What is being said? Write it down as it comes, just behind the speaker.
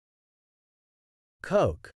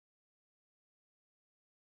Coke.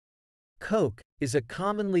 Coke is a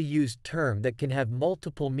commonly used term that can have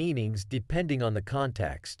multiple meanings depending on the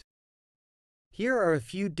context. Here are a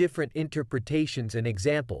few different interpretations and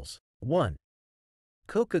examples. 1.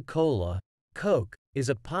 Coca-Cola. Coke is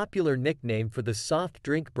a popular nickname for the soft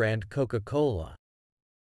drink brand Coca-Cola.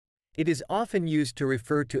 It is often used to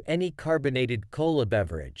refer to any carbonated cola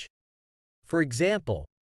beverage. For example,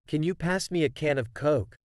 "Can you pass me a can of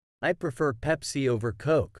Coke? I prefer Pepsi over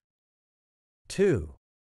Coke." 2.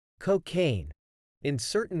 Cocaine. In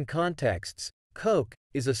certain contexts, Coke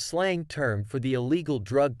is a slang term for the illegal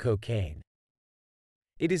drug cocaine.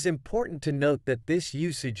 It is important to note that this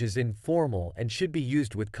usage is informal and should be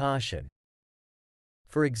used with caution.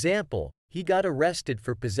 For example, "He got arrested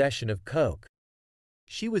for possession of Coke."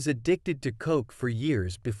 She was addicted to Coke for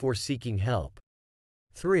years before seeking help.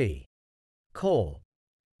 3. Coal.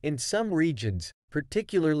 In some regions,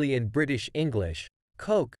 particularly in British English,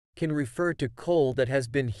 Coke can refer to coal that has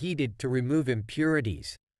been heated to remove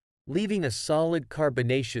impurities, leaving a solid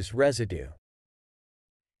carbonaceous residue.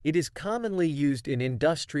 It is commonly used in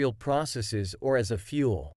industrial processes or as a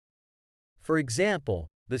fuel. For example,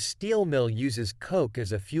 the steel mill uses Coke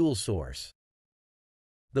as a fuel source.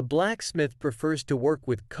 The blacksmith prefers to work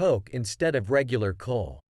with Coke instead of regular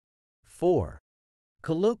coal. 4.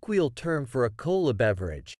 Colloquial term for a cola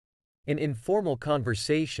beverage. In informal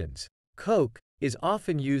conversations, Coke is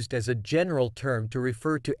often used as a general term to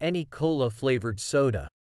refer to any cola-flavored soda.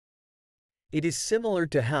 It is similar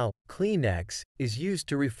to how Kleenex is used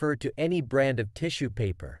to refer to any brand of tissue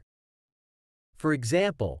paper. For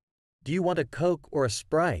example, "Do you want a Coke or a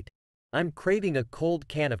Sprite? I'm craving a cold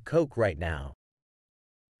can of Coke right now."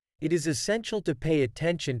 It is essential to pay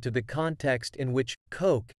attention to the context in which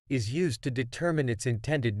Coke is used to determine its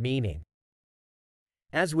intended meaning.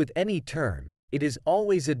 As with any term, it is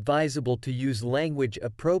always advisable to use language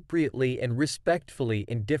appropriately and respectfully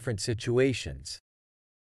in different situations.